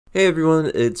Hey everyone,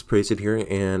 it's Prayson here,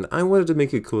 and I wanted to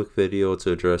make a quick video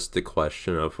to address the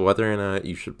question of whether or not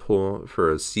you should pull for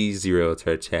a C0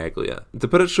 Tartaglia. To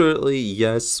put it shortly,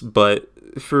 yes, but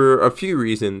for a few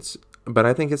reasons. But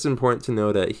I think it's important to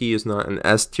know that he is not an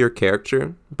S tier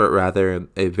character, but rather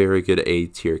a very good A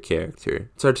tier character.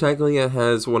 Tartaglia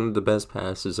has one of the best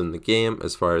passes in the game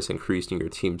as far as increasing your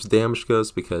team's damage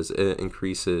goes, because it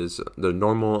increases the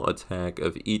normal attack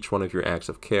of each one of your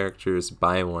active characters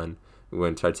by one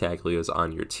when Tartaglia is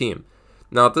on your team.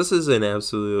 Now, this is an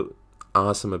absolute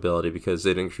awesome ability because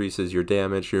it increases your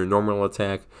damage, your normal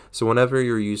attack. So whenever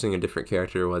you're using a different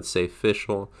character, let's say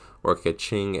Fischl or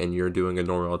Kaching, and you're doing a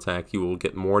normal attack, you will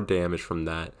get more damage from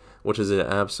that, which is an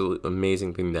absolute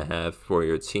amazing thing to have for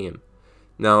your team.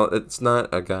 Now, it's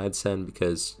not a godsend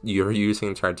because you're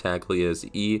using Tartaglia's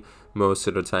E most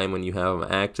of the time when you have him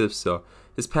active, so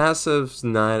his passive's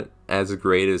not as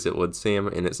great as it would seem,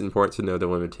 and it's important to know the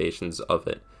limitations of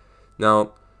it.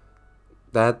 Now,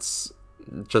 that's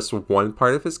just one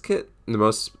part of his kit. The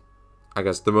most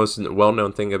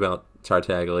well-known thing about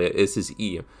Tartaglia is his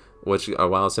E, which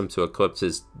allows him to eclipse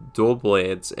his dual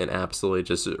blades and absolutely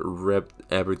just rip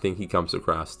everything he comes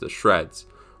across to shreds.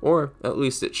 Or at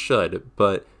least it should,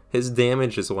 but his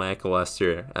damage is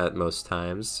lackluster at most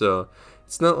times, so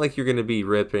it's not like you're going to be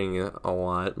ripping a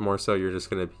lot. More so you're just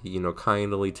going to be,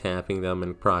 kindly tapping them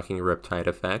and proccing Riptide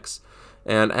effects.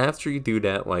 And after you do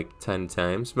that like 10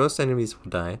 times, most enemies will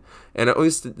die. And at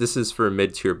least this is for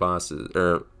mid-tier bosses,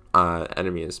 or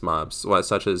enemies, mobs,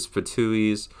 such as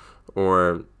Fatuis,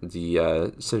 or the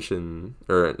Senshin,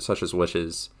 or such as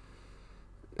Witches.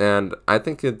 And I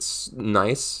think it's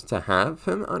nice to have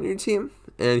him on your team,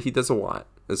 and he does a lot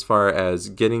as far as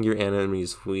getting your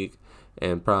enemies weak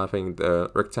and propping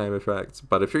the Riptide effect.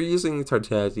 But if you're using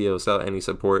Tartaglia without any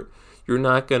support, you're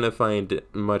not going to find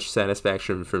much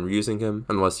satisfaction from using him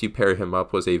unless you pair him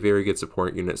up with a very good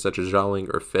support unit such as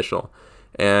Xiaoling or Fischl.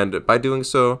 And by doing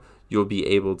so, you'll be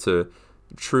able to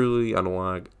truly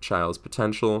unlock Childe's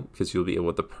potential, because you'll be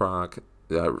able to proc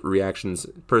reactions.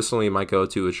 Personally, my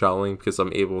go-to is Xiaoling because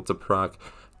I'm able to proc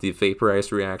the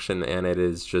Vaporize reaction, and it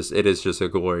is just a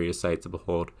glorious sight to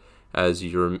behold, as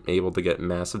you're able to get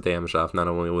massive damage off not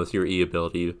only with your E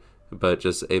ability, but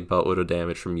just a buttload of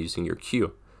damage from using your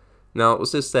Q. Now,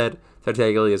 with this said,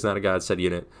 Tartaglia is not a godsend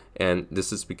unit, and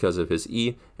this is because of his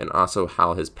E and also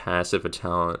how his passive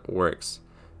talent works,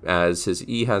 as his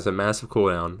E has a massive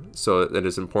cooldown. So it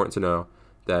is important to know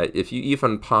that if you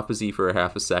even pop his E for a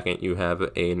half a second, you have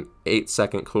an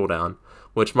 8-second cooldown,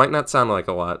 which might not sound like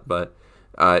a lot, but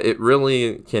it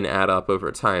really can add up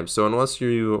over time. So unless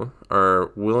you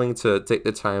are willing to take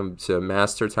the time to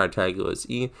master Tartaglia's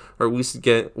E, or at least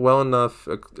get well enough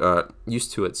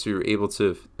used to it so you're able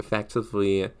to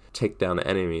effectively take down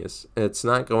enemies, it's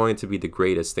not going to be the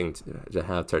greatest thing to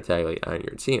have Tartaglia on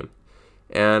your team.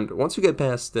 And once you get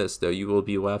past this, though, you will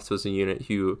be left with a unit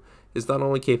who is not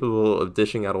only capable of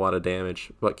dishing out a lot of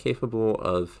damage, but capable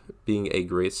of being a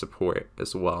great support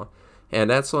as well. And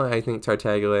that's why I think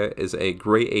Tartaglia is a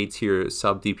great A tier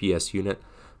sub DPS unit,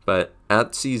 but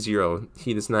at C0,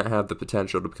 he does not have the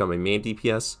potential to become a main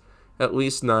DPS, at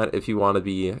least not if you want to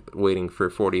be waiting for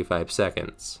 45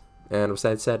 seconds. And with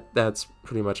that said, that's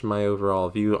pretty much my overall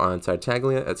view on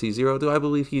Tartaglia at C0. Do I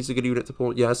believe he's a good unit to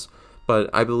pull? Yes, but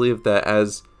I believe that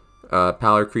as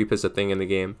power creep is a thing in the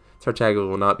game, Tartaglia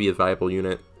will not be a viable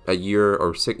unit a year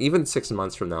or even 6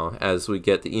 months from now, as we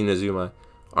get the Inazuma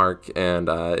arc, and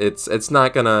it's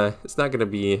not gonna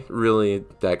be really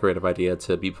that great of idea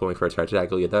to be pulling for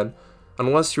Tartaglia then,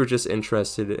 unless you're just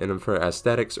interested in him for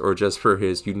aesthetics or just for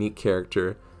his unique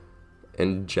character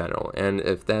in general. And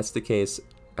if that's the case,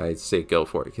 I'd say go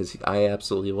for it, because I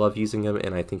absolutely love using him,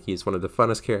 and I think he's one of the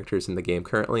funnest characters in the game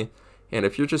currently. And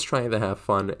if you're just trying to have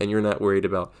fun and you're not worried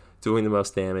about doing the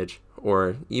most damage,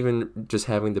 or even just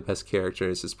having the best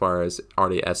characters as far as are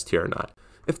they S tier or not,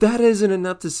 if that isn't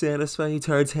enough to satisfy you,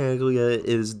 Tartaglia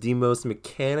is the most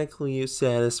mechanically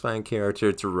satisfying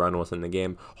character to run with in the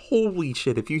game. Holy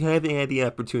shit, if you haven't had the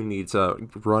opportunity to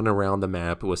run around the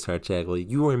map with Tartaglia,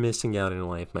 you are missing out in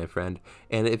life, my friend.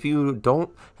 And if you don't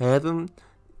have him,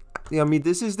 I mean,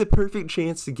 this is the perfect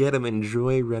chance to get him.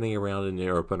 Enjoy running around in the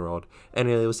open world.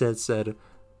 Anyway, with that said,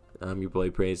 I'm your boy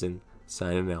Prayson,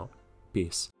 signing out.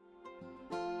 Peace.